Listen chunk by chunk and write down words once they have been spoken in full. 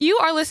You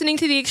are listening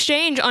to The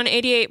Exchange on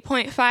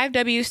 88.5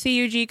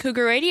 WCUG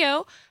Cougar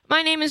Radio.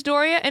 My name is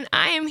Doria, and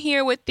I am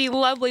here with the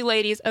lovely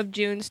ladies of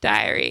June's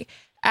Diary.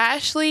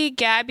 Ashley,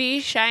 Gabby,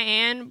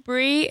 Cheyenne,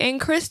 Bree, and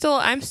Crystal.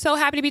 I'm so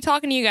happy to be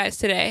talking to you guys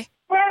today.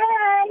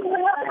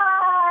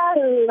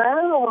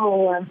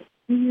 Hello.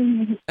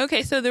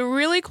 Okay, so the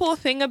really cool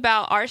thing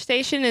about our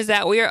station is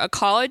that we are a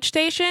college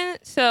station.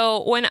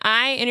 So when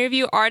I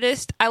interview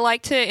artists, I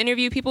like to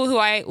interview people who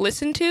I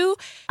listen to.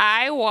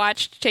 I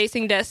watched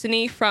Chasing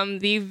Destiny from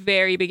the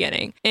very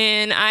beginning,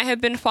 and I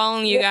have been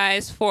following you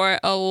guys for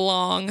a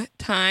long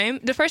time.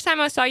 The first time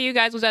I saw you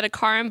guys was at a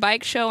car and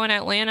bike show in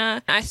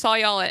Atlanta. I saw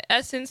y'all at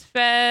Essence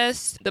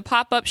Fest, the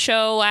pop-up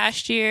show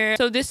last year.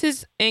 So this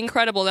is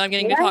incredible that I'm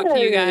getting to talk to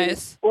you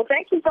guys. Well,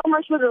 thank you so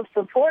much for the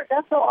support.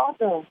 That's so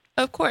awesome.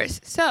 Of course.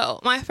 So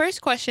my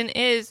first question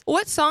is,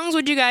 what songs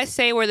would you guys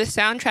say were the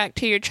soundtrack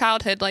to your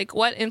childhood? Like,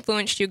 what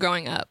influenced you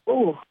growing up?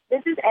 Ooh,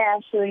 this is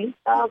Ashley.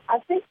 I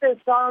think the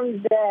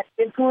song that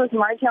influenced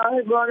my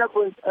childhood growing up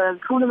was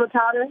Kuna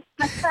Matata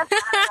from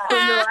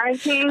The Lion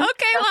King.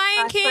 Okay,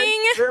 Lion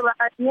King.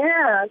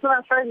 That's when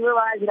I first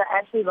realized that I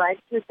actually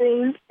liked to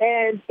sing,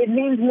 and it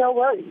means no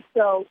worries.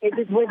 So it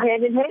just went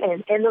hand in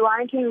hand. And The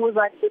Lion King was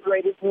like the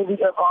greatest movie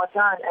of all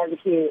time as a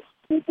kid.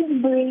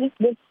 Specifically,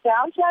 the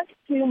soundtrack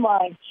to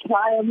my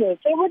childhood,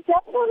 it would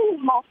definitely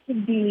have to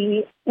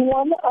be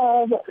one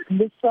of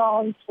the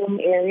songs from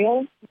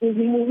Ariel,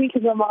 Disney movie,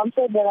 because my mom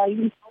said that I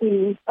used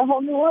to, A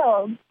Whole New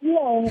World.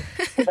 Yeah,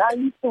 because I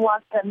used to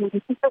watch that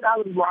movie. She said I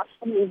would watch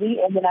the movie,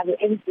 and then I'm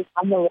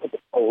a little bit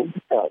old,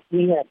 so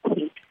we had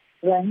to,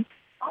 right?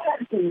 I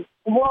had to.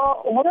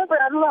 Well, whatever,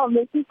 I don't know, it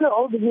makes me feel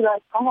old to be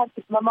like,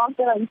 my mom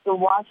said I used to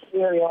watch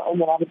Ariel and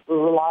then I would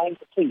rely on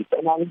sleep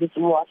and I would just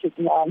watch it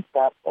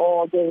nonstop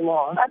all day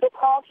long. I think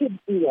all kids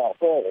do that,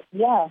 but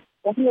yeah,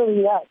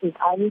 definitely that, because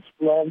I just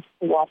love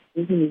to watch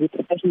Disney movies,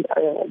 especially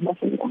Ariel.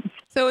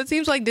 So it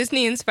seems like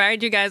Disney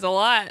inspired you guys a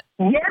lot.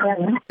 Yeah.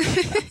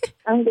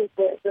 I'm just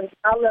good.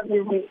 I love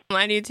Disney.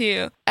 I do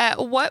too.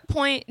 At what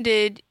point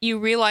did you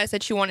realize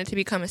that you wanted to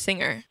become a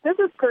singer? This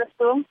is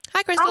Crystal.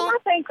 Hi, Crystal. I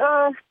think,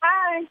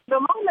 the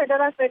moment that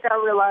I think I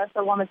realized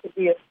I wanted to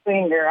be a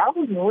singer, I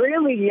was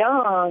really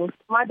young.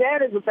 My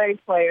dad is a bass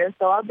player,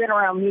 so I've been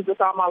around music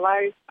all my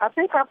life. I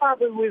think I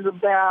probably was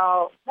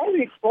about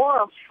maybe 4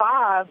 or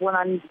 5 when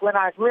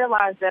I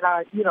realized that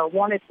I,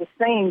 wanted to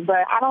sing,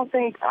 but I don't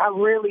think I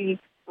really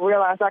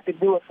realized I could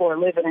do it for a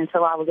living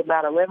until I was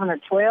about 11 or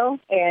 12.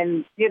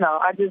 And,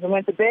 I just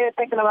went to bed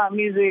thinking about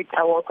music.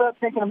 I woke up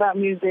thinking about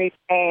music.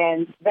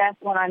 And that's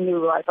when I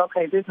knew, like,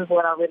 okay, this is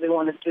what I really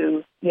want to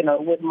do,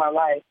 with my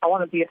life. I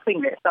want to be a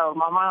singer. So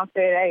my mom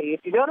said, hey,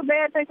 if you go to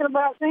bed thinking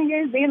about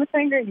singing, being a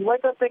singer, you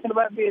wake up thinking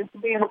about being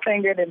a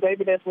singer, then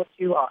baby, that's what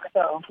you are.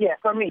 So, yeah,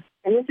 for me.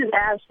 And this is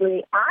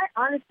Ashley. I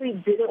honestly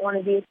didn't want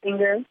to be a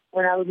singer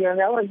when I was young.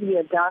 I wanted to be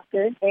a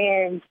doctor.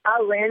 And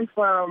I ran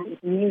from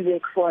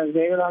music for a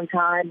very long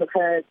time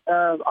because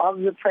of all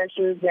of the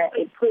pressures that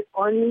it put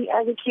on me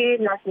as a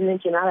kid, not to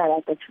mention I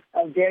had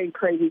a very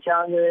crazy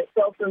childhood.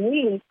 So for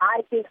me,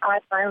 I think I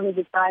finally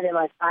decided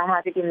I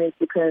have to get this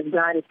because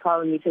God is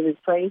calling me to this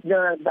place.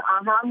 The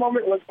aha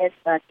moment was X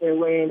Factor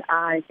when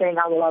I sang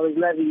I Will Always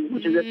Love You,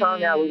 which is a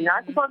song that I was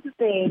not supposed to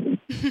sing,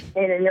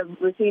 and ended up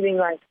receiving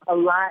a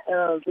lot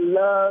of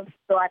love.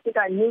 So I think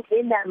I knew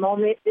in that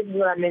moment this is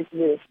what I meant to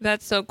do.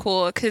 That's so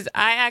cool because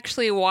I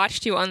actually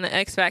watched you on the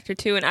X Factor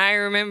too, and I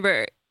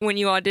remember when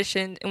you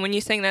auditioned and when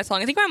you sang that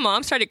song, I think my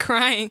mom started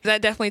crying.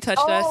 That definitely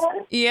touched us.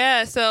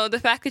 Yeah, so the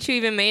fact that you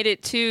even made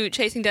it to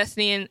Chasing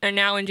Destiny and are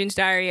now in June's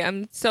Diary,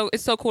 it's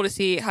so cool to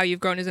see how you've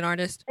grown as an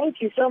artist. Thank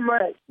you so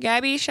much.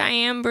 Gabby,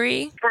 Cheyenne,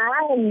 Bree.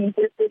 Hi,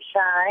 this is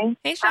Cheyenne.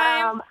 Hey,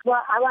 Cheyenne.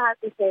 Well, I would have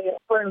to say,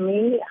 for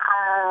me,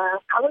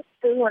 I was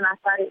 2 when I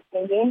started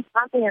singing.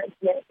 My parents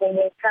met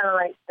singing, kind of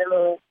like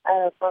similar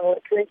from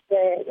what Chris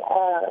said.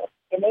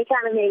 And they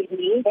kind of made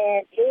me.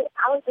 And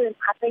I was in,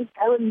 I think,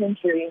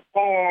 elementary.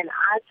 And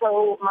I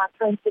told my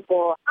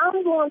principal,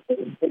 I'm going to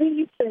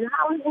sleep in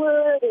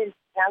Hollywood. And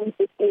I was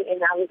just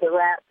and I was a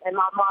rap. And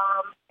my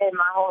mom and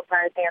my whole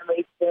entire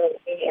family stood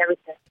me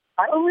everything.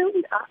 I don't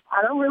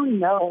really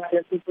know. I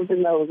guess people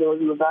didn't know what was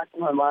in the back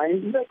of my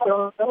mind.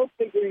 Don't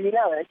figure it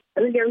out.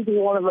 I think every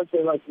single one of us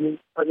are like me,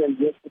 for them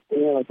just to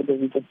sing, like it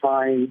doesn't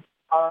define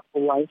our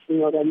life, you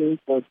know what I mean?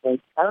 So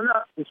it's I don't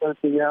know. I'm trying to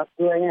figure out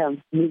who I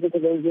am. Music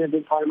has always been a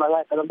big part of my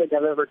life. I don't think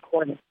I've ever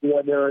quit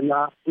whether or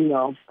not,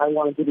 I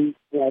wanted to be.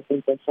 I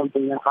think that's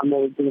something that I'm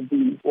always going to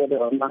be, whether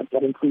or not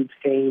that includes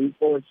fame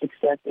or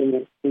success in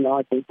it.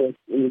 I think that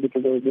music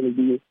is always going to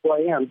be who I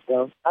am.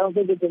 So I don't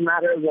think it's a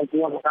matter of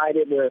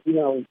one-sided or,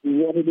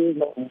 what it is.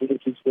 I think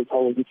it's just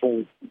always the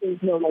same.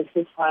 There's no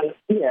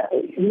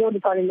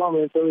defining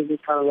moment. It's always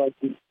just kind of like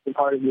the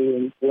part of me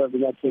and whatever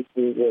that takes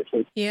me where it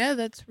takes. Yeah,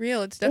 that's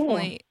real. It's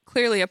definitely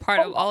clearly a part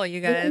of all of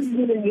you guys.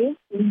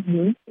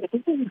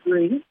 This is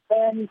great.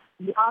 And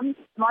I'm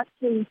much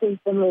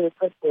similar to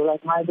Crystal.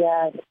 Like my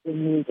dad is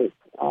in music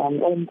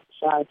and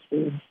shy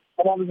too.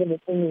 And I was in the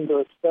singing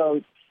group.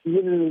 So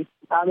literally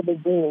out of the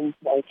womb.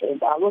 Like,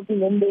 if I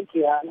wasn't in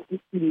the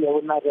studio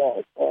with my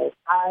dad. But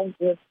I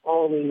just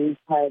always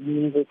had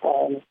music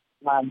on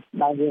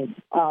my room.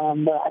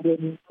 But I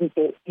didn't take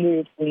it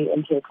seriously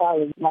until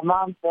college. My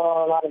mom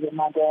saw a lot of it.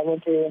 My dad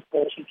went to it,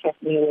 so she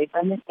kept me away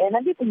from it. And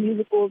I did the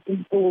musicals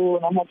in school,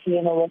 and I had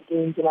piano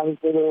lessons when I was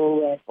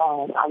little.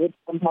 And I would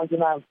sometimes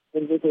when I was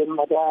visiting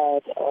my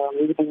dad,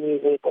 we would do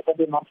music. But I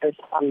did my first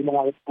time when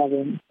I was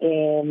 7.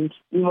 And,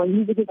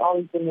 music has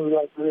always been,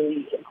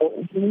 really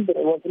important to me, but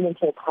it wasn't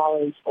until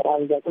college that I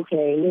was like,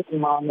 okay, listen,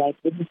 Mom,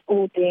 with the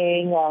school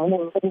thing, I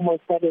have a couple more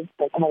credits,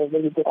 but I had a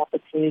really good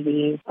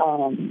opportunity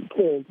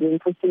to really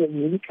pursue a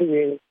music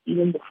career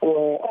even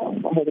before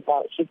I heard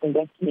about Chasing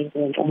Destiny.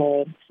 And I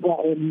had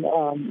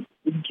gotten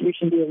the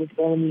tuition deal with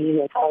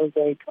Sony. I was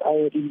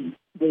already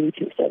ready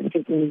to start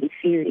taking music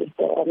serious.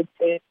 So I would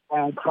say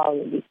around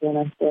college is when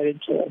I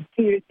started to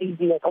seriously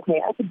be like,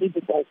 okay, I could do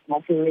this as my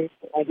career.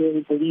 I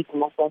really believe in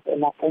myself,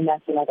 and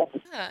that's when I got to.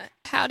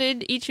 How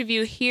did each of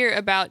you hear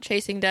about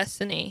Chasing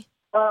Destiny?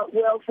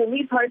 Well, for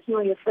me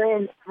personally, a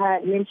friend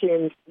had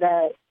mentioned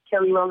that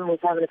Kelly Rowland was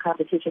having a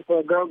competition for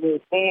a girl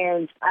group,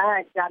 and I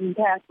had gotten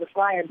past the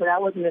flyer, but I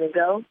wasn't going to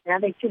go. And I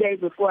think 2 days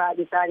before I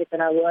decided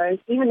that I was,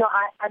 even though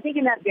I think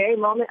in that very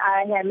moment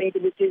I had made the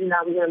decision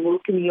I was going to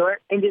move to New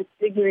York and just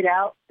figure it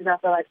out, because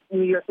I felt like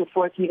New York would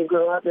force me to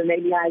grow up and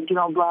maybe I'd get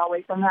on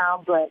Broadway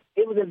somehow. But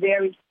it was a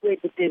very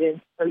split decision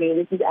for me.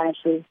 This is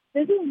Ashley.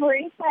 This is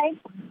Bree.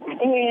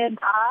 And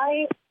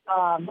I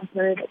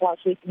heard about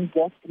Chasing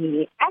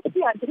Destiny.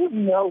 Actually, I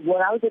didn't know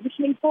what I was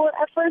auditioning for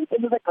at first.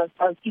 It was like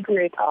a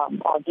secret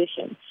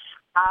audition.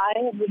 I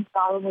have been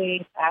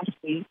following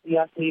Ashley, the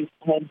Ashley's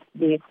head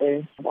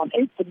dancer, on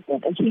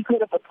Instagram, and she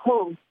put up a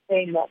post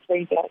saying that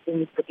Trey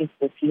Jackson was looking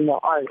for female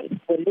artists.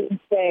 But it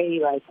didn't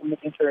say, I'm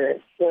looking for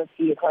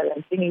Chelsea, a part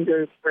of singing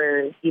group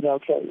for,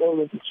 Kelly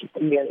Rowland, and she's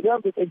from the other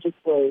girls. It just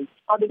was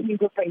auditioning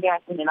for Trey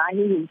Jackson, and I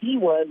knew who he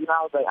was, and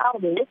I was like, I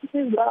don't know, what's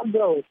this, but I'll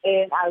go.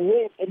 And I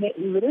went, and it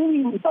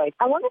literally was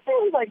I want to say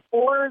it was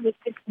 4 to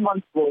 6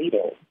 months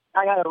later.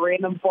 I got a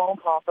random phone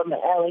call from an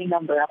LA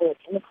number. I was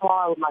in the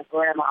car with my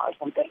grandma or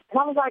something. And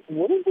I was like,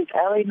 what is this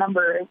LA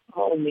number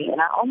calling me?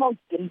 And I almost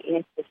didn't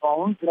answer the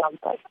phone, but I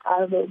was like, I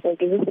don't know, is this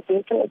a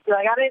business?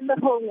 I didn't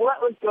know what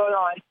was going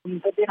on.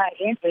 But then I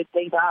answered,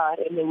 thank God,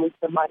 and it was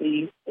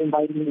somebody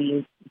inviting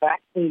me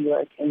back to New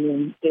York. And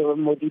then there were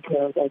more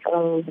details,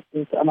 this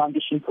is an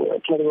audition for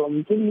a Kelly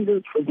Rowland singing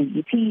group for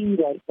BET.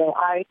 So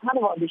I kind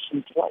of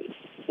auditioned twice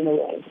in a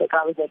way.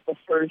 I was the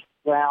first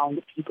round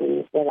of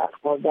people that I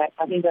called back.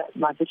 I think that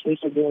my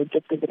situation was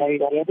different than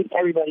everybody. I think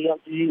everybody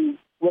else knew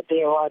what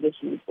they were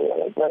auditioning for,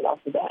 right off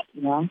the bat,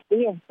 So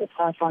yeah, that's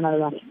how I found out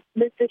about it.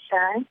 Mr.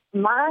 Shine,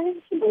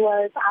 mine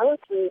was, I was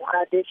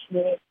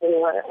auditioning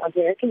for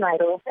American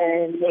Idol,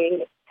 and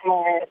they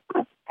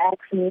had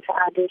asked me to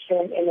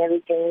audition and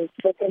everything,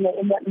 but then they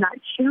ended up not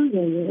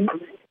choosing me.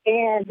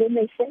 And then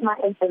they sent my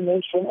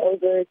information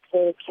over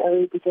to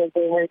Kelly because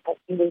they heard that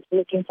he was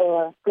looking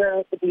for a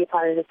girl to be a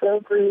part of the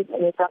girl group,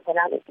 and they thought that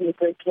I would be a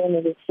great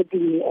candidate to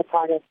be a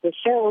part of the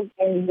show.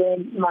 And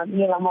then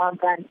me and my mom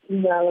got an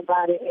email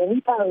about it, and we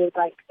thought it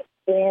was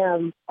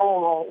damn,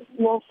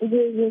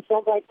 messages and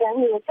stuff like that.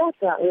 We were like, that's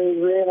not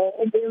really real.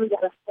 And then we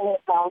got a phone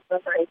call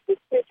from my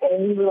sister,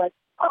 and we were like,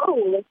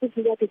 oh, this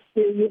is a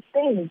serious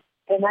thing.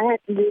 And I had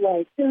to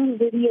do 2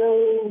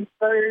 videos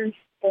first,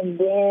 and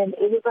then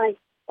it was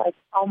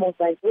almost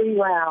 3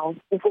 rounds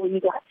before you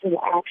got to the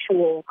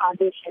actual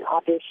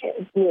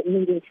audition with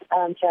meeting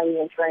Kelly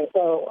and Trey.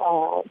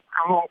 So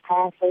I had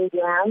passed those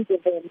rounds, and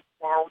then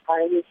now I'm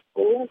part of this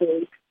school.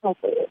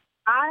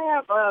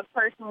 I have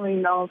personally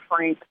known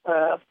Frank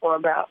for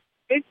about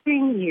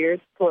 15 years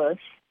plus.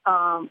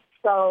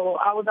 So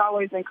I was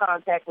always in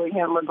contact with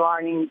him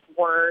regarding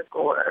work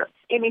or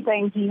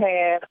anything he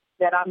had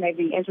that I may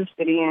be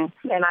interested in.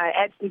 And I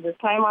actually just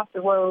came off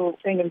the road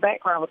singing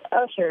background with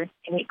Usher,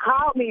 and he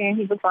called me and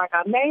he was like,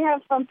 I may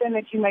have something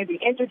that you may be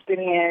interested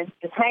in.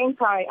 Just hang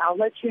tight. I'll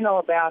let you know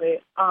about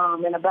it.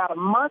 And about a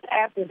month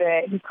after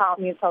that, he called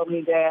me and told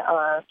me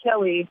that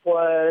Kelly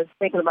was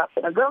thinking about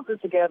putting a girl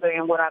group together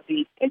and would I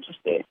be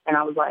interested. And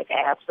I was like,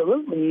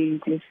 absolutely.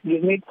 Just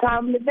give me the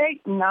time and the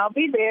date and I'll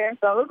be there.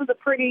 So it was a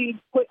pretty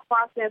quick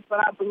process, but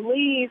I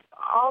believe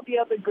all the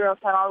other girls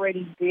had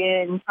already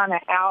been kind of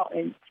out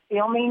and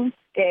filming,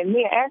 and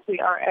me and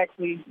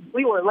Ashley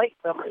we were late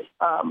comers.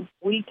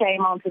 We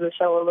came onto the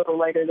show a little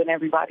later than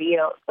everybody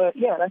else, but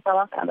yeah, that's how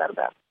I found out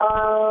about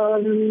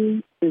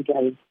it. Hey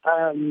guys,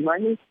 my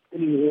name's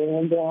pretty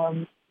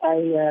random.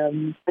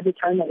 At the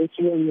time that was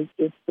doing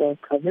this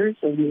cover,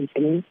 so we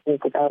finished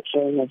without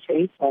showing my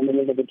face. I'm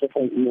in a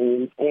different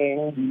name,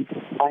 and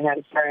I had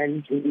a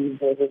friend who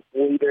was a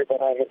leader that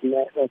I had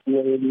met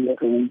maybe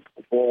a week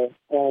before,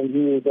 and he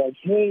was like,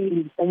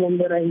 "Hey, someone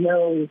that I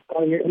know is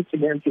on your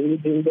Instagram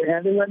page, and they're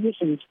having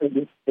auditions for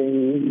this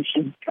thing. You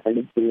should kind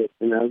of do it."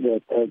 And I was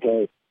like,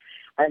 "Okay."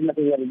 I had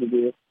nothing better to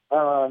do.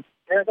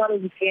 And I thought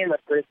it was a scam at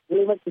first. It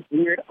was like this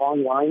weird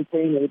online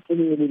thing, and it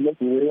didn't really look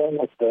real.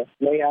 Like the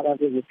layout of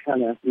it was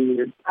kind of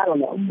weird. I don't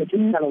know. It just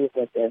kind of looked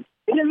like that.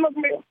 It didn't look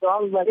real. So I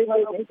was like,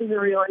 this isn't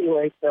real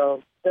anyway,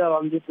 so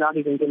I'm just not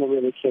even going to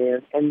really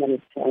care. And then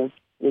it kind of,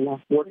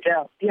 worked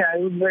out. Yeah,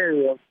 it was very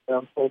real.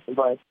 So full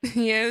surprise.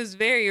 Yeah, it was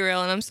very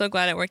real, and I'm so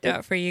glad it worked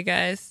out for you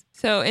guys.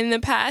 So in the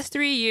past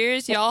 3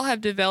 years, y'all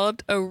have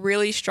developed a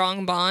really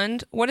strong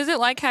bond. What is it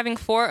like having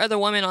 4 other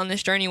women on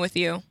this journey with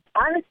you?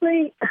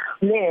 Honestly,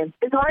 man,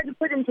 it's hard to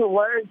put into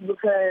words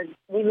because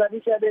we love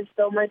each other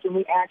so much and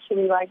we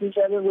actually like each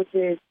other, which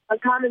is a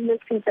common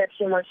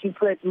misconception once you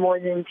put more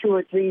than 2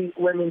 or 3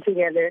 women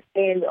together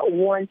in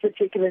one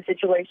particular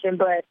situation.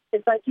 But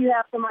it's like you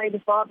have somebody to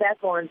fall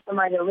back on,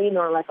 somebody to lean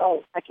on, like,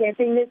 oh, I can't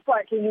sing this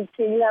part. Can you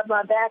have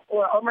my back?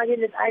 Or, oh, my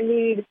goodness, I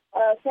need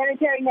a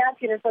sanitary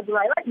napkin or something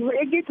like that.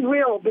 It gets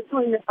real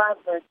between the 5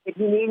 of us. If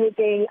you need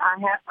anything,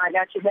 I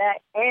got your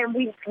back. And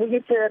we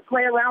get to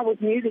play around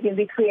with music and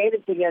be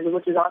creative together,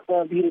 which is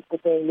also a beautiful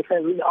thing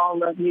because we all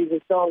love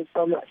music so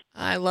much.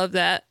 I love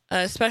that,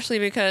 especially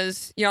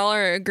because y'all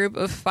are a group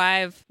of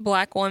 5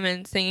 Black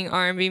women singing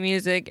R&B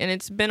music, and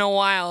it's been a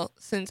while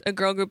since a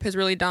girl group has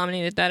really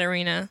dominated that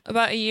arena.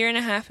 About a year and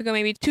a half ago,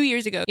 maybe 2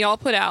 years ago, y'all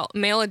put out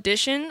Male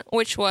Edition,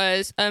 which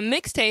was a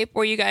mixtape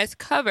where you guys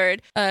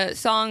covered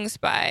songs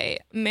by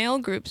male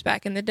groups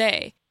back in the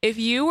day. If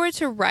you were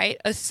to write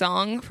a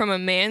song from a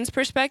man's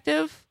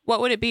perspective, what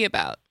would it be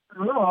about?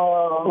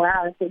 Oh,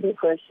 wow, that's a good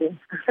question.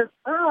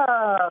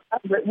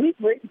 We've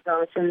written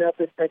songs from their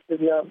perspective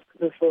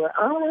before.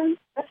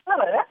 That's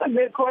a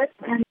good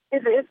question.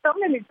 It's so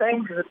many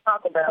things to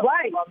talk about.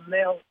 Right. From a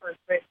male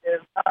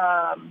perspective.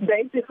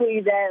 Basically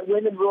that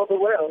women rule the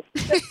world.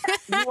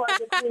 You are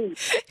the queen.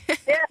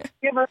 Yeah,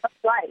 give us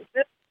a life.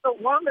 This is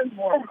a woman's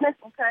world,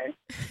 okay?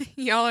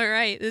 Y'all are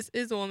right. This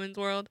is a woman's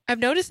world. I've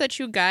noticed that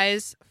you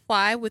guys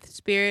fly with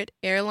Spirit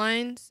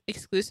Airlines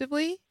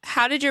exclusively.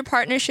 How did your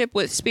partnership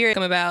with Spirit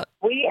come about?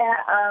 We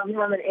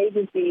have an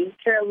agency,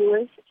 Carol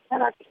Lewis.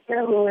 Shout out to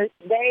Carol Lewis.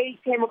 They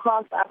came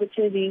across the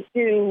opportunity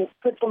to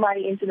put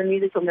somebody into the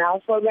Musical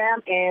Now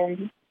program,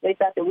 and they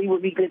thought that we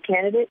would be good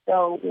candidates.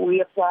 So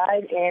we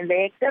applied, and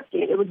they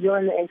accepted. It was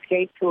during the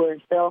Escape tour.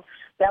 So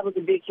that was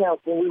a big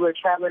help when we were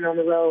traveling on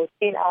the road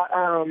in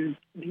our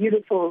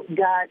beautiful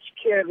Dodge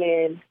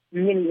Caravan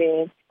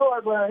minivan.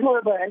 Tour bus.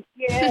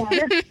 Yeah.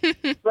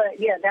 But,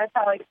 yeah, that's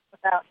how it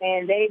came out.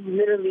 And they've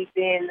literally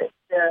been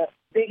the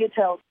biggest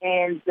help.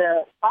 And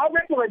our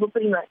record label,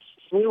 pretty much,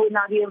 we would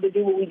not be able to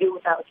do what we do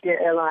without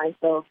Spirit Airlines.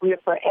 So we are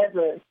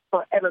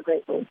forever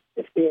grateful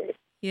to Spirit.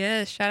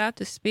 Yes, shout out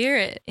to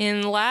Spirit.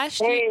 And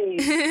last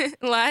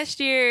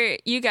year,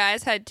 you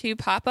guys had 2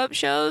 pop-up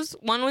shows.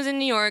 One was in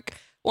New York,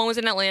 one was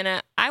in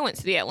Atlanta. I went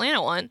to the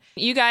Atlanta one.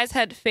 You guys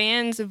had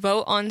fans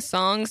vote on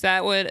songs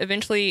that would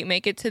eventually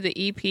make it to the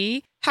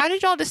EP. How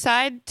did y'all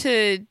decide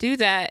to do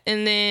that?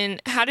 And then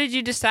how did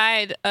you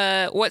decide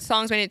what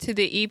songs made it to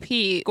the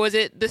EP? Was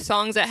it the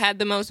songs that had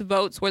the most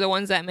votes were the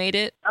ones that made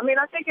it? I mean,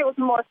 I think it was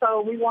more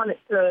so we wanted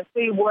to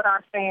see what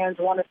our fans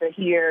wanted to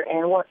hear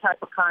and what type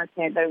of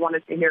content they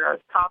wanted to hear us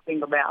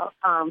talking about.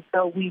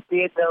 So we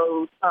did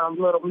those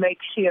little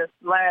makeshift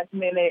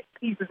last-minute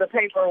pieces of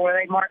paper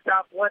where they marked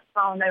off what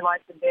song they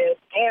liked the best.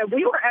 And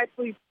we were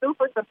actually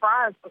super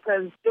surprised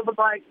because it was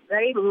like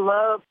they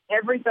loved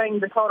everything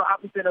the total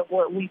opposite of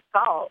what we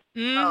saw.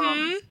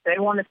 Mm-hmm. They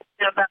wanted to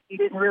hear about we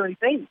didn't really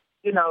think,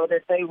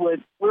 that they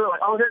would. We were like,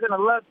 oh, they're going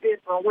to love this,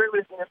 or we're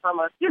listening from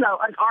an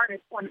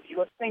artist's point of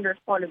view, a singer's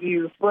point of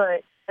view.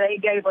 But they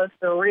gave us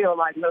the real,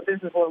 no, this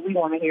is what we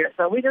want to hear.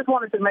 So we just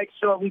wanted to make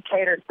sure we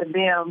catered to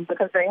them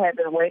because they had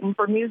been waiting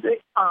for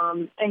music.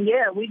 And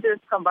yeah, we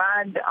just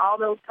combined all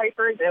those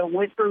papers and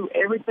went through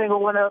every single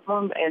one of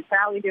them and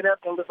tallied it up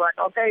and was like,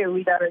 okay,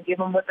 we got to give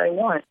them what they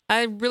want.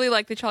 I really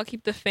like that y'all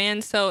keep the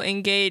fans so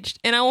engaged.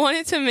 And I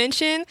wanted to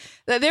mention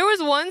that there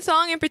was one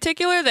song in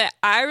particular that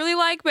I really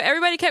liked, but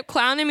everybody kept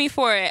clowning me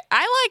for it.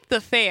 I liked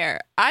The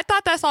Fair. I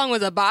thought that song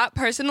was a bop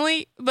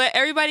personally, but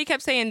everybody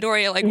kept saying,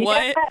 Doria, what?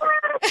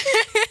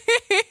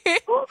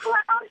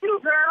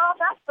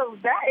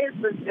 That is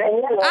the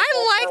thing.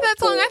 I like that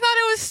song. I thought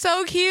it was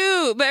so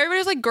cute, but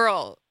everybody's like,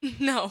 girl,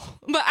 no.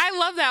 But I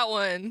love that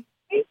one.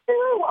 Me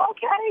too.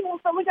 Okay, well,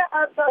 so we got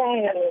our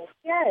fans.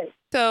 Yes.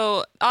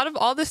 So out of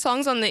all the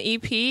songs on the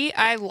EP,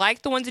 I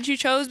like the ones that you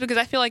chose because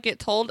I feel like it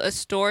told a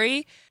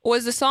story.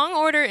 Was the song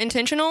order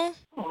intentional?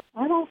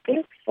 I don't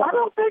think so. I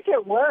don't think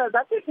it was.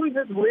 I think we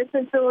just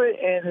listened to it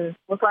and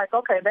was like,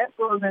 okay, that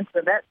flows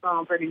into that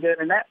song pretty good,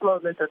 and that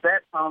flows into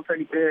that song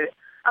pretty good.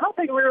 I don't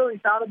think we really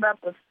thought about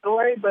the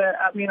story, but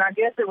I mean, I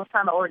guess it was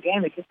kind of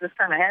organic. It just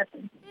kind of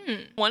happened.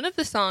 One of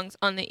the songs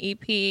on the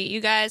EP, you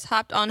guys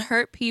hopped on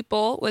Hurt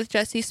People with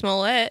Jussie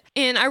Smollett.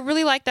 And I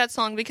really like that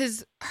song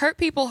because Hurt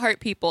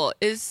People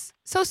is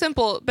so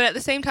simple, but at the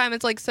same time,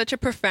 it's like such a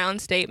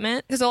profound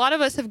statement because a lot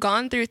of us have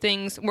gone through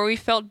things where we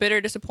felt bitter,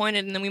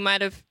 disappointed, and then we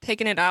might have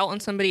taken it out on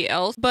somebody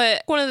else.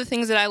 But one of the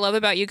things that I love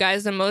about you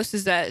guys the most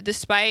is that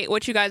despite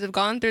what you guys have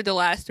gone through the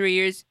last 3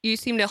 years, you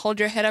seem to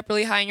hold your head up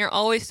really high and you're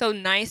always so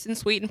nice and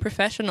sweet and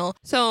professional.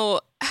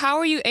 So how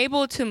are you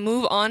able to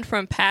move on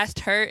from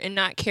past hurt and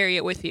not carry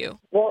it with you?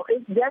 Well,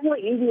 it's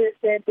definitely easier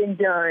said than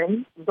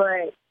done,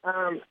 but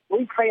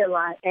we pray a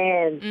lot,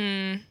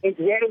 and it's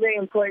very, very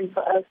important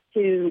for us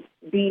to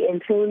be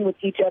in tune with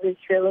each other's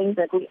feelings.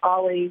 Like, we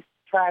always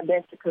try our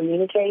best to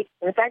communicate.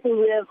 And the fact that we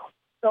live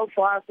so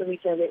far from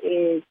each other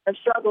is a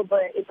struggle,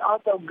 but it's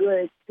also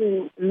good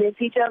to miss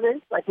each other.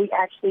 Like, we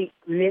actually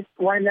miss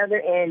one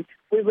another, and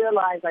we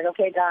realize, like,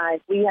 okay, guys,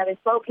 we haven't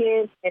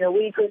spoken in a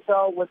week or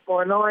so. What's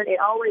going on? It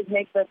always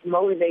makes us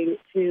motivated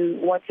to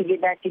want to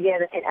get back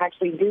together and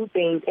actually do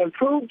things and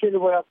prove to the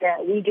world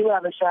that we do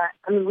have a shot.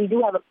 I mean, we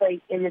do have a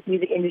place in this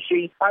music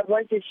industry. Our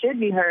voices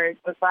should be heard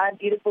for 5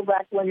 beautiful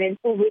Black women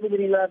who really,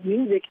 really love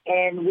music,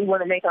 and we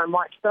want to make our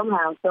march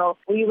somehow. So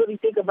when you really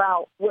think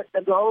about what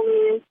the goal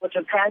is, what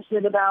you're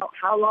passionate about,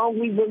 how long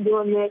we've been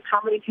doing this,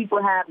 how many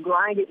people have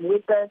grinded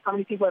with us, how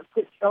many people have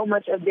put so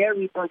much of their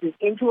resources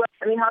into us,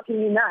 I mean, how can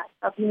you not?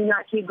 How can you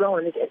not keep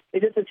going? It's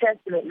just a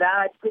testament.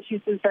 God puts you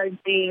through certain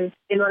things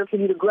in order for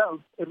you to grow.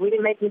 If we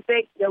didn't make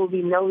mistakes, there would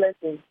be no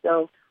lessons.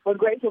 So we're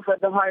grateful for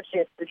the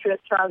hardships, the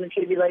trials and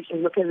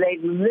tribulations, because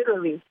they've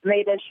literally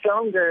made us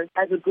stronger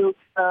as a group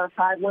of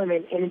 5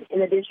 women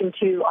in addition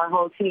to our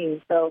whole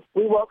team. So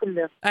we welcome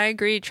them. I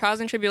agree. Trials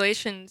and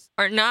tribulations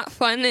are not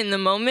fun in the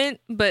moment,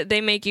 but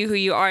they make you who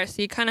you are.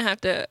 So you kind of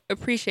have to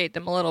appreciate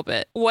them a little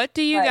bit. What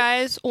do you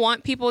guys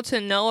want people to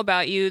know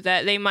about you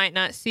that they might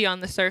not see on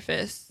the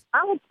surface?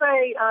 I would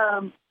say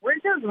we're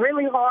just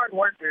really hard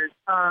workers.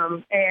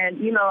 And,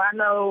 you know, I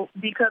know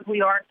because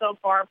we are so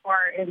far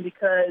apart and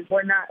because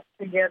we're not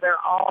together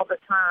all the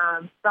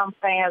time, some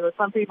fans or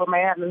some people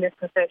may have the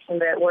misconception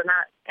that we're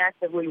not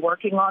actively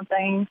working on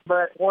things,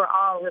 but we're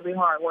all really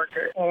hard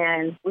workers.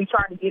 And we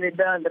try to get it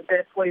done the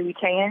best way we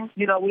can.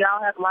 You know, we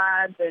all have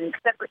lives and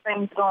separate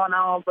things going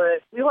on, but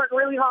we work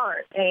really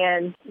hard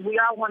and we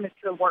all want it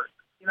to work.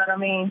 You know what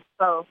I mean?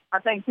 So I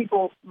think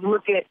people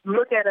look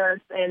at us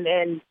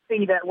and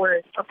see that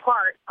we're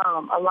apart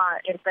a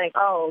lot and think,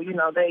 oh, you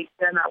know,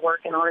 they're not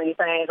working on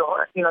anything,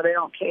 or, you know, they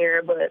don't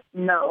care. But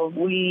no,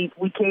 we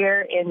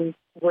care, and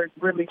we're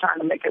really trying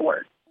to make it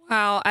work.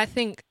 Wow, I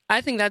think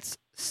that's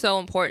so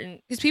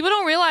important, because people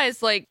don't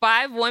realize, like,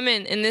 5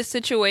 women in this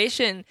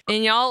situation,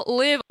 and y'all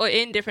live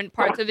in different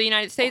parts of the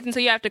United States, and so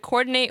you have to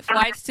coordinate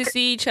flights to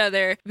see each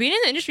other. Being in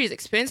the industry is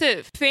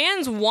expensive.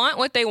 Fans want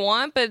what they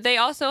want, but they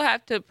also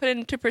have to put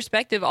into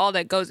perspective all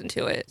that goes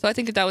into it. So I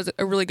think that was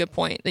a really good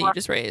point that you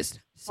just raised.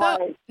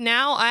 So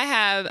now I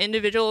have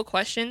individual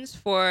questions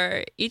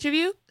for each of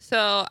you.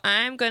 So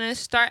I'm going to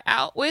start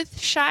out with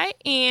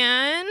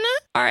Cheyenne.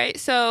 All right.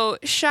 So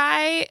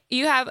Shy,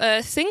 you have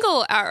a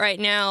single out right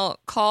now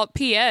called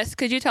P.S.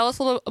 Could you tell us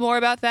a little more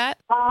about that?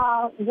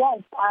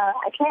 Yes,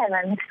 I can.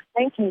 And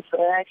thank you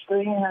for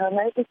actually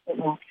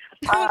noticing.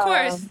 Of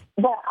course.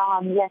 But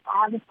yes,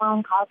 I have a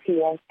song called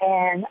P.S.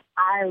 and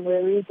I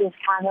really just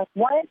kind of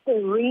wanted to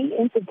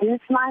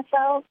reintroduce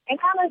myself and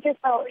kind of just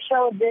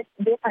show this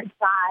different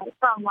side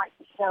from like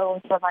the show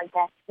and stuff like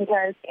that,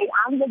 because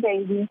I'm the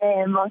baby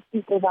and most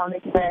people don't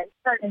expect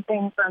certain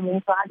things from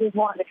me. So I just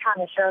wanted to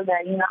kind of show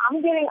that, you know,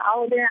 I'm getting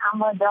older,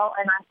 I'm an adult,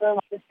 and I feel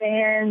like the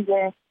fans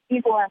and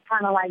people have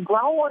kind of like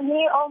grown with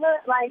me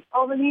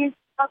over these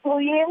couple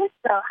of years.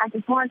 So I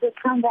just wanted to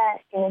come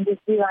back and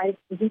just be like,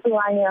 this is who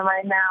I am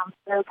right now. I'm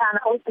still kind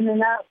of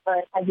opening up,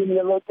 but I give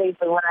you a little taste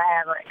of what I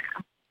have right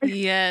now.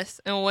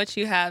 Yes, and what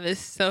you have is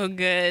so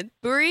good.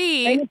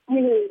 Bree, Thank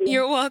you.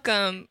 You're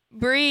welcome.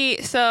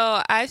 Bree,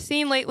 so I've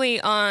seen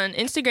lately on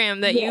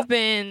Instagram that you've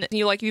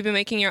been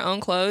making your own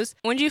clothes.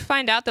 When did you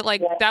find out that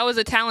that was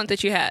a talent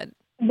that you had?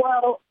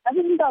 Well,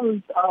 ever since I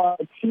was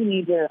a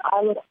teenager,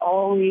 I would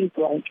always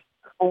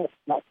cut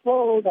my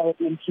clothes. I would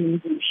make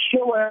jeans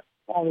short.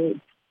 I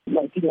would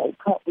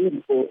cut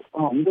beautiful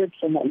rips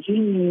in my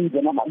jeans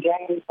and on my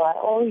jackets. So I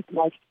always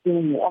liked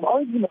doing it. I've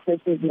always been a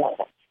person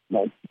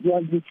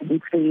love you to be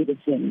creative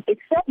things,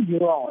 except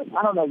drawing.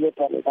 I don't know what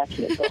that is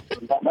actually.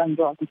 I'm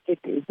drawing some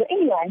stickers. But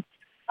anyway,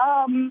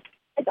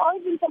 it's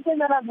always been something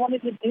that I've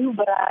wanted to do,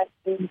 but I've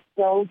been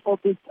so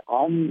focused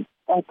on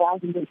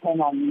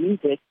 1,000% on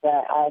music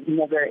that I've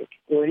never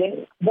explored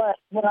it. But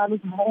when I was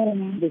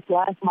home this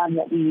last time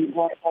that we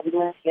went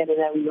together,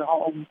 that we were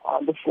home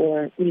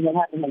before we even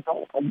having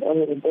a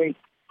little break,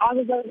 I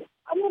was like,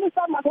 I'm going to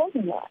start my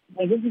clothing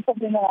line. This is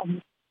something that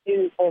I've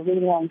do for a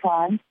really long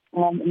time,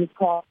 and it's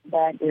called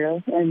Bad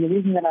Girls. And the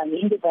reason that I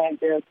named it Bad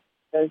Girls is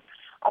because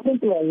I've been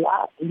through a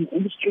lot in the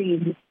industry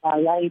in my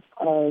life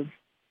of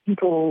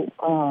people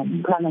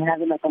kind of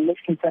having a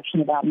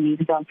misconception about me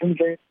because I'm from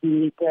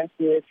Jersey,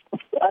 aggressive.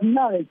 I'm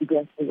not as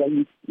aggressive as I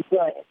used to be,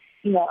 but,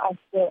 you know, I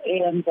still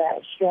am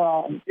that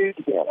strong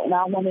Jersey girl. And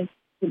I wanted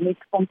to make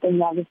something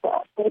that was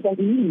that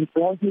means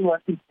girls who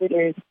are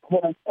considered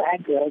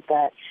bad girls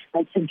that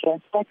like to dress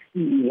sexy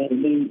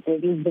and they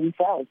do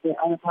themselves. They're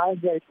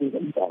unapologetically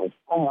themselves.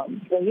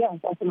 So yeah,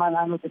 that's what my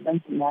line was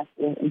attention. That's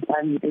the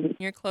entire movie.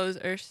 Your clothes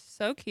are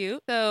so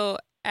cute. So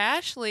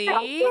Ashley,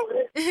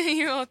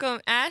 you're welcome.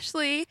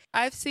 Ashley,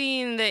 I've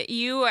seen that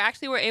you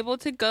actually were able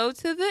to go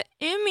to the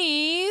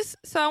Emmys.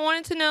 So I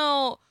wanted to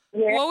know,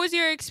 Yeah. What was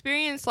your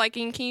experience like,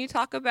 and can you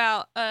talk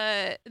about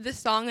the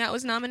song that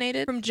was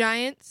nominated from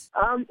Giants?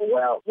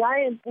 Well,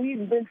 Giants,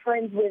 we've been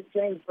friends with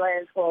James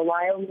Bland for a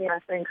while, me and my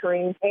friend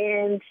Kareem,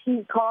 and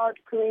he called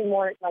Kareem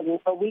Morris like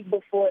a week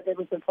before they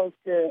were supposed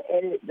to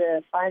edit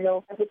the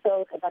final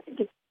episode, because I think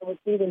it was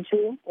season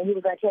 2, and he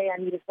was like, hey,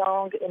 I need a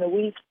song in a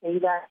week, and you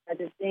guys had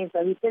this theme.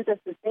 So he sent us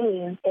the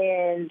theme,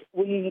 and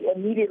we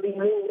immediately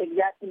knew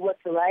exactly what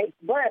to write,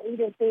 but we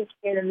didn't think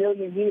in a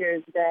million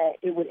years that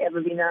it would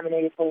ever be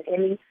nominated for an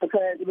Emmy,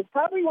 because it was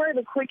probably one of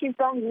the quickest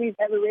songs we've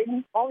ever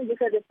written, only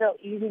because it felt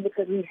easy,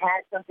 because we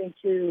had something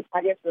to,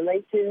 I guess,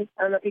 relate to.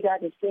 I don't know if you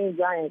guys have seen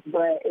Giants,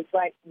 but it's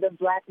like the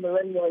Black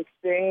millennial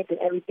experience and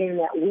everything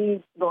that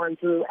we've gone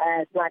through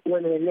as Black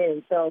women and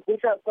men. So we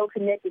felt so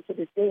connected to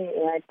the scene,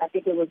 and I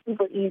think it was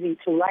super easy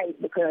to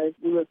write because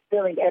we were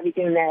feeling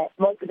everything that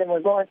most of them were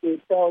going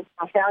through. So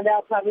I found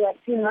out probably like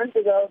 2 months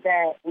ago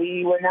that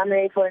we were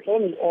nominated for an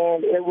Emmy,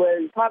 and it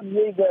was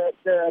probably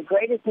the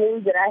greatest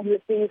news that I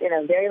received in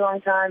a very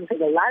long time, because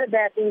a lot of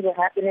bad things were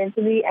happening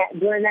to me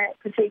during that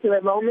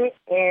particular moment,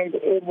 and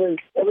it was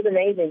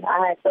amazing.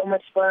 I had so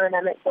much fun.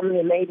 I met so many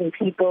amazing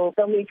people.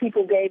 So many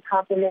people gave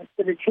compliments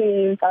to the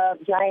team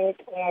of Giants,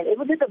 and it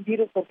was just a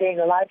beautiful thing.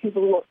 A lot of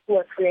people who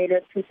are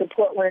creative, who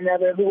support one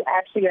another, who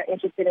actually are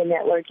interested in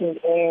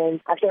networking, and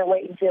I can't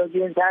wait until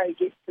June Diary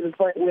gets to the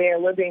point where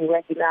we're being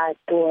recognized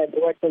for the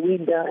work that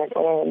we've done,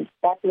 and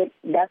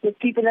that's what's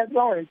keeping us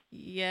going.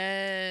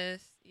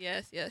 Yes.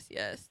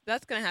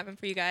 That's going to happen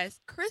for you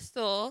guys.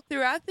 Crystal,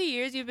 throughout the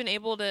years, you've been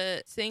able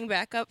to sing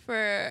backup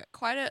for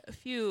quite a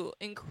few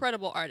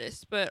incredible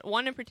artists, but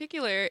one in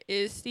particular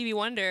is Stevie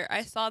Wonder.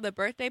 I saw the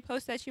birthday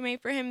post that you made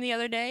for him the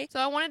other day. So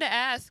I wanted to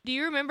ask, do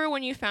you remember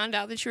when you found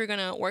out that you were going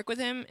to work with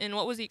him, and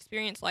what was the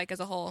experience like as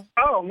a whole?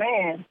 Oh,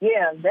 man.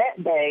 Yeah,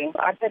 that day,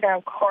 I think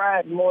I've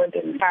cried more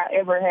than I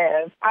ever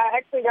have. I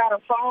actually got a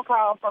phone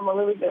call from a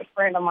really good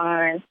friend of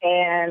mine,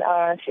 and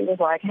she was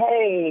like,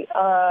 hey,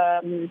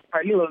 are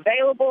you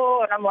available?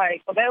 And I'm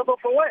like, available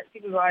for what? She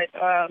was like,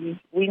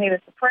 we need a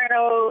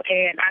soprano.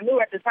 And I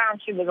knew at the time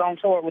she was on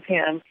tour with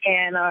him.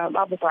 And I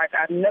was like,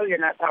 I know you're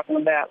not talking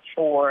about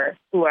for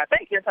who I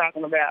think you're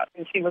talking about.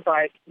 And she was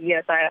like,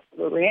 yes, I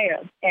absolutely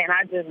am. And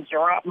I just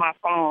dropped my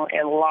phone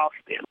and lost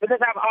it. Because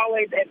I've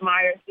always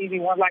admired Stevie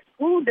Wonder. Like,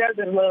 who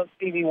doesn't love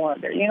Stevie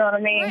Wonder? You know what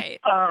I mean? Right.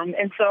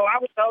 And so I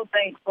was so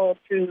thankful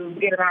to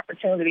get an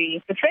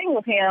opportunity to sing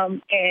with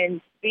him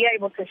and be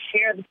able to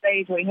share the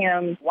stage with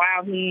him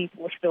while he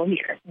was still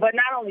here. But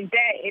not only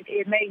that,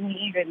 it made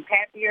me even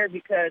happier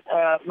because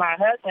my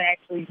husband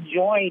actually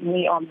joined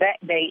me on that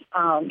date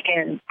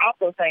and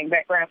also sang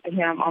background for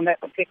him on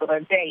that particular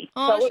date.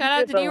 Oh, so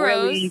shout out to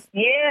D-Rose.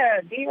 Yeah,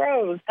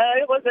 D-Rose.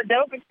 It was a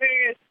dope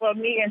experience for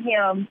me and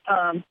him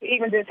to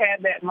even just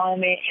have that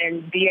moment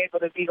and be able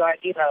to be like,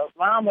 you know,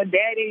 Mom or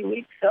Daddy,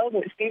 we sold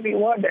with Stevie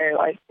Wonder.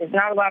 Like, there's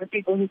not a lot of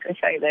people who can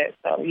say that.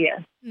 So, yeah.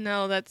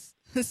 No, that's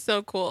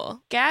so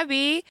cool.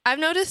 Gabby, I've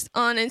noticed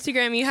on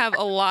Instagram you have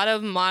a lot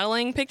of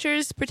modeling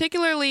pictures.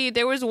 Particularly,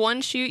 there was one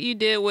shoot you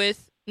did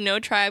with No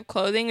Tribe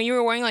clothing, and you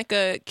were wearing like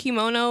a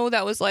kimono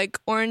that was like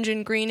orange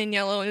and green and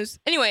yellow.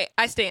 Anyway,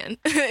 I stand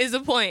is the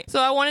point. So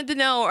I wanted to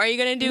know, are you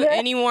going to do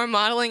any more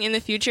modeling in the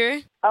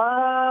future?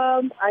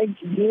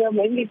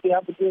 Maybe if the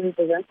opportunity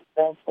presents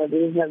itself, but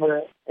there's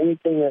never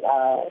anything that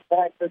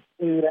I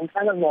pursued. I'm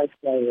kind of like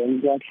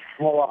saying, like,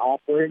 hella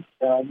awkward,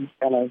 so I just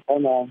kind of, I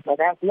don't know, like,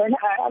 I have to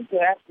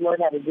learn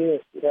how to do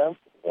it, you know?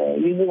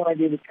 Usually when I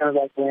do this kind of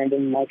like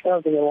random, like,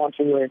 oh, they want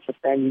to where it's a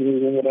friend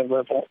meeting or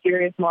whatever, but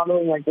serious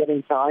modeling, like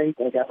getting signed,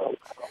 like, I don't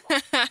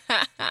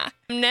know.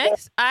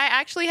 Next, I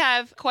actually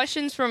have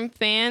questions from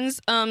fans.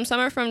 Some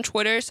are from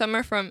Twitter, some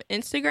are from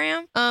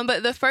Instagram.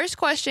 But the first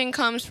question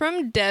comes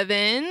from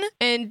Devin,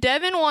 and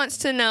Devin wants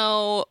to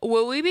know,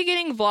 will we be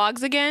getting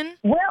vlogs again?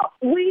 Well,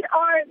 we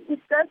are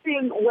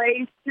discussing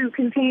ways to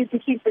continue to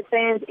keep the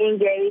fans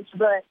engaged,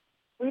 but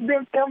we've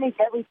been filming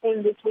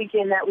everything this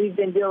weekend that we've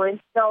been doing.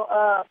 So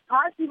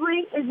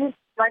possibly, it's just,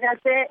 like I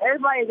said,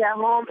 everybody's at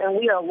home and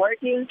we are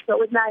working,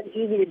 so it's not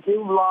easy to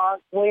do vlogs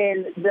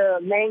when the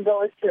main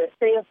goal is to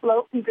stay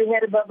afloat, keep your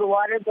head above the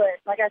water.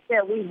 But like I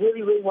said, we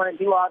really, really want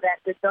to do all that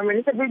this summer. And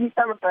it's a busy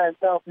summer for us,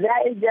 so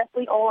that is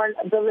definitely on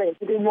the list,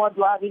 to do more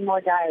blogging,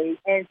 more diaries,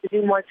 and to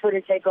do more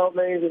Twitter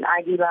takeovers and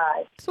IG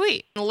Live.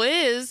 Sweet.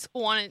 Liz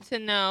wanted to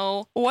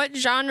know, what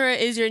genre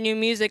is your new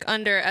music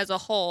under as a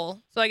whole?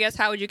 So I guess,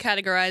 how would you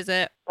categorize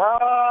it?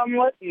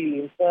 Let's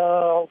see.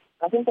 So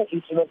I think that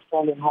each of us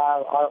kind of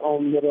have our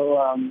own little,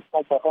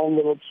 like our own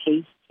little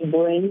taste to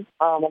bring.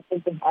 I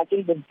think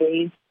the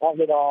base of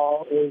it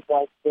all is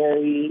like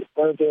very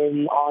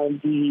urban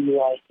R&B,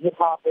 like hip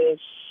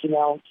hop-ish, you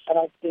know. And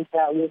I think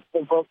that with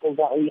the vocals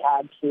that we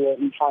add to it,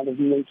 we try to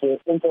make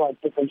it into like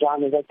different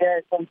genres. Like there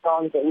are some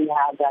songs that we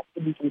have that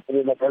could be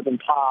considered like urban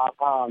pop,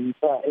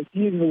 but it's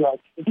usually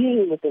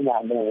within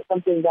that vein.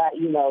 Something that,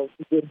 you know,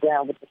 gets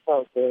down with the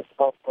focus,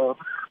 also,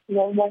 you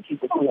know, want you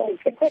to feel.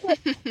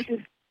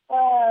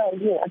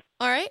 Yeah.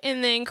 All right,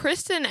 and then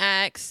Kristen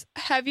asks,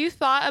 have you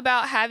thought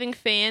about having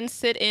fans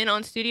sit in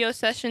on studio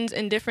sessions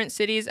in different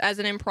cities as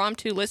an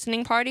impromptu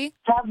listening party?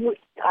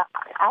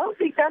 I don't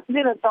think that's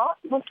been a thought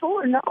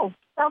before, no.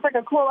 Sounds like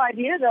a cool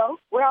idea, though.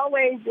 We're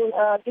always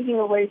thinking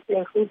of ways to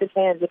include the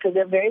fans because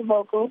they're very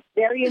vocal,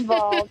 very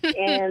involved,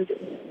 and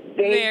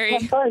they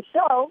have fun.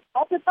 So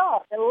that's a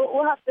thought.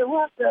 We'll have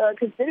to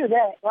consider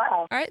that.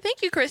 Wow. All right,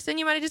 thank you, Kristen.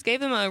 You might have just gave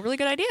them a really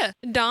good idea.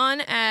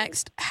 Dawn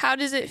asked, "How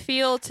does it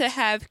feel to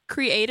have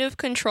creative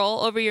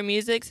control over your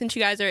music since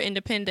you guys are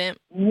independent?"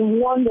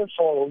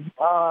 Wonderful.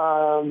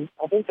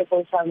 I think the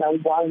first time that we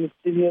got in the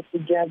studio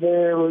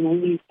together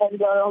when we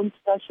started our own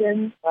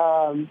sessions.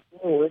 When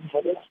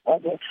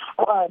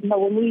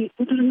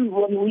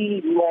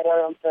we led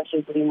our own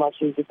session, pretty much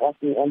it was just us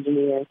and the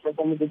engineer. So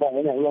when we did that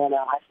in Atlanta,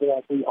 I feel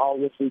like we all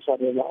listened to each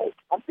other like,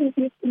 I think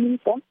this can be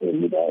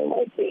something,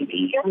 like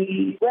maybe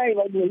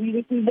maybe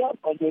this is up.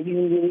 Like maybe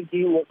we really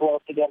do work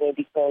well together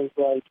because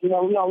we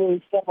don't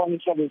really step on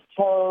each other's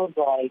toes.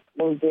 Like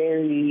we're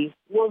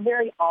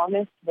very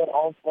honest, but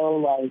also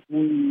like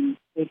we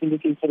take into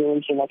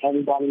consideration like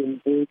everybody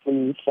in the group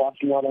and stuff,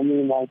 you know what I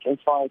mean? Like as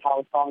far as how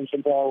a song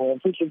should go or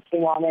who should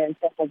sing on it and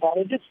stuff like that.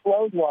 It just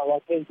flows well.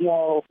 Like there's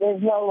no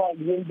like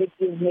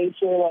vindictive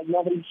nature, like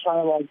nobody's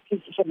trying to like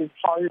pick each other's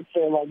parts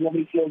or like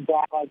nobody feels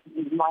bad, like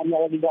my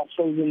melody got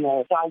chosen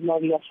or Shy's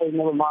melody got chosen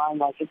over mine.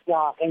 Like it's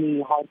not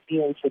any hard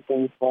feelings for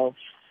things. So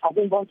I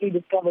think once we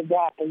discovered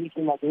that, then we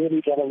can like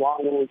really get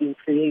along and we're being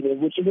creative,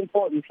 which is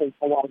important because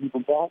a lot of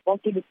people don't.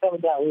 Once we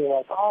discovered that, we were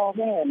like, oh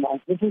man, like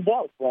this is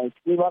dope. Like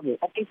we love it.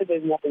 I think that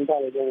there's nothing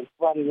better than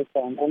writing with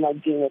them and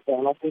like being with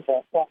them. I think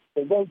that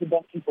those are the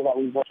best people that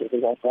we've worked with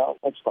as ourselves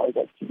as far as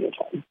like studio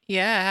time.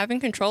 Yeah, having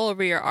control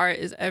over your art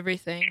is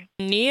everything.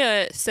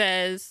 Nia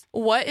says,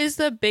 "What is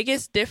the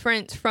biggest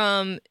difference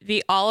from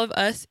the All of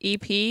Us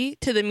EP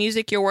to the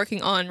music you're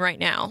working on right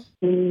now?"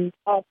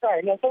 Oh,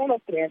 sorry. No, someone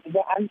else can answer.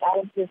 But I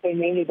was going to say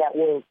mainly that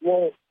we're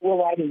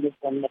writing with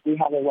them. That we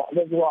have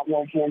there's a lot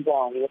more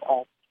hands-on with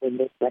us in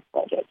this next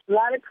project. A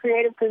lot of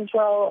creative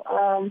control,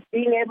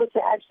 being able to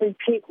actually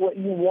pick what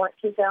you want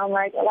to sound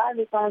like. A lot of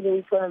the songs that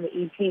we put on the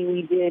EP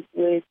we did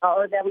with,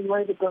 or that we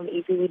wanted to put on the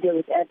EP we did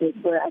with Epic,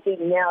 but I think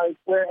now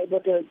we're able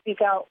to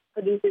seek out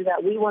producers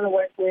that we want to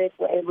work with.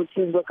 We're able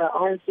to book our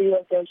own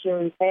studio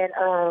sessions,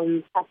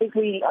 and I think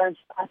we are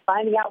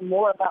finding out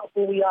more about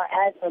who we are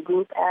as a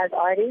group, as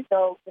artists.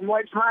 So the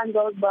more time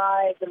goes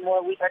by, the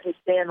more we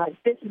understand, like,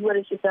 this is what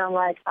it should sound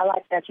like. I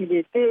like that you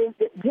did this.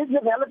 Just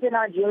developing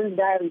our June's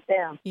Diary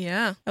sound.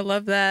 Yeah, I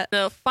love that.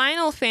 The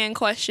final fan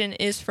question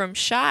is from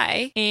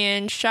Shy,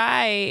 and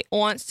Shy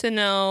wants to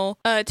know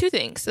two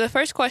things. The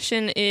first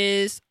question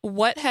is,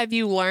 what have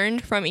you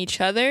learned from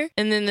each other?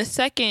 And then the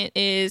second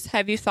is,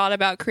 have you thought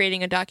about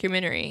creating a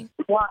documentary?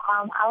 Well,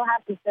 I would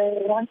have to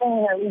say one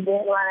thing that we did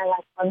learn,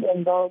 like,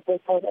 from both was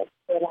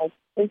like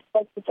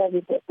respect each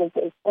other's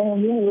differences,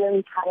 and we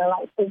really kind of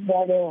like put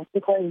that in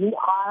because we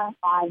are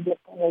 5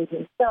 different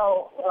ages.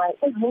 So like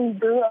we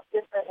grew up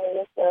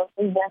differently, so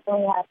we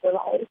definitely have to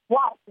like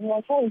watch. You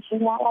know, hey,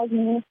 she's not like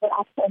me, but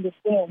I can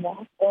understand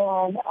that.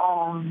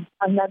 And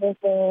another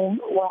thing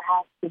we'll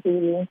have to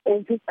do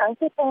is just start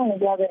putting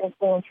together and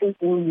staying true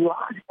to who you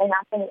are. And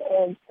I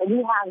think we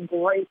have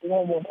great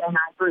women in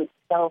our group.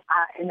 So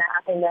I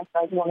think that's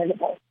like one of the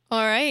best.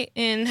 All right.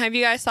 And have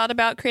you guys thought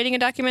about creating a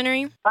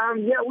documentary?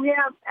 Yeah, we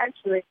have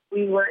actually.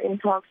 We were in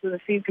talks with a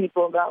few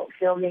people about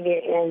filming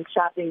it and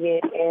shopping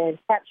it and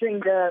capturing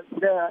the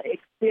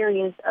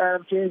experience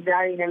of June's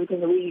Diary and everything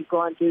that we've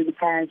gone through the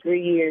past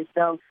 3 years.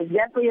 So it's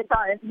definitely a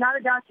thought. It's not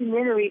a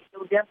documentary. It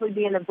will definitely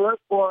be in a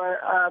book or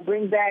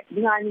bring back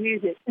Behind the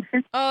Music.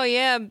 Oh,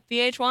 yeah.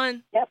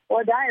 VH1. Yep,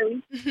 or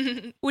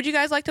diary. Would you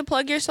guys like to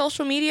plug your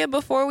social media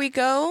before we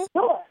go?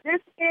 Sure. This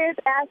is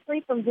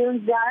Ashley from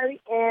June's Diary,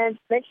 and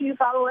make sure you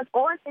follow us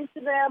on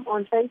Instagram,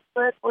 on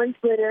Facebook, on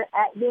Twitter,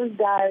 at June's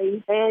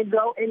Diary, and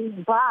go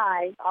and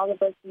buy all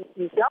of us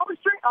CDs.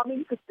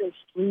 You could still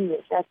stream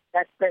it.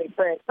 That's great,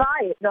 but buy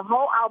it. The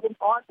whole album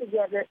all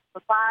together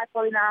for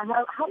 $5.49.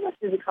 How much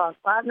does it cost?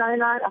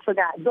 $5.99? I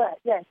forgot. But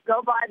yes,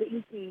 go buy the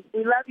EP.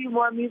 We love you.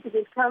 More music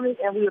is coming,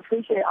 and we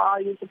appreciate all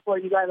your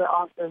support. You guys are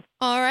awesome.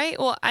 All right.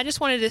 Well, I just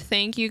wanted to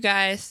thank you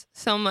guys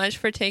so much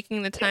for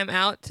taking the time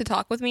out to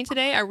talk with me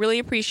today. I really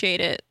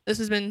appreciate it. This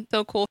has been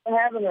so cool. For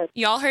having us.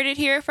 Y'all heard it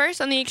here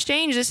first on The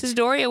Exchange. This is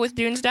Doria with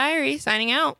June's Diary, signing out.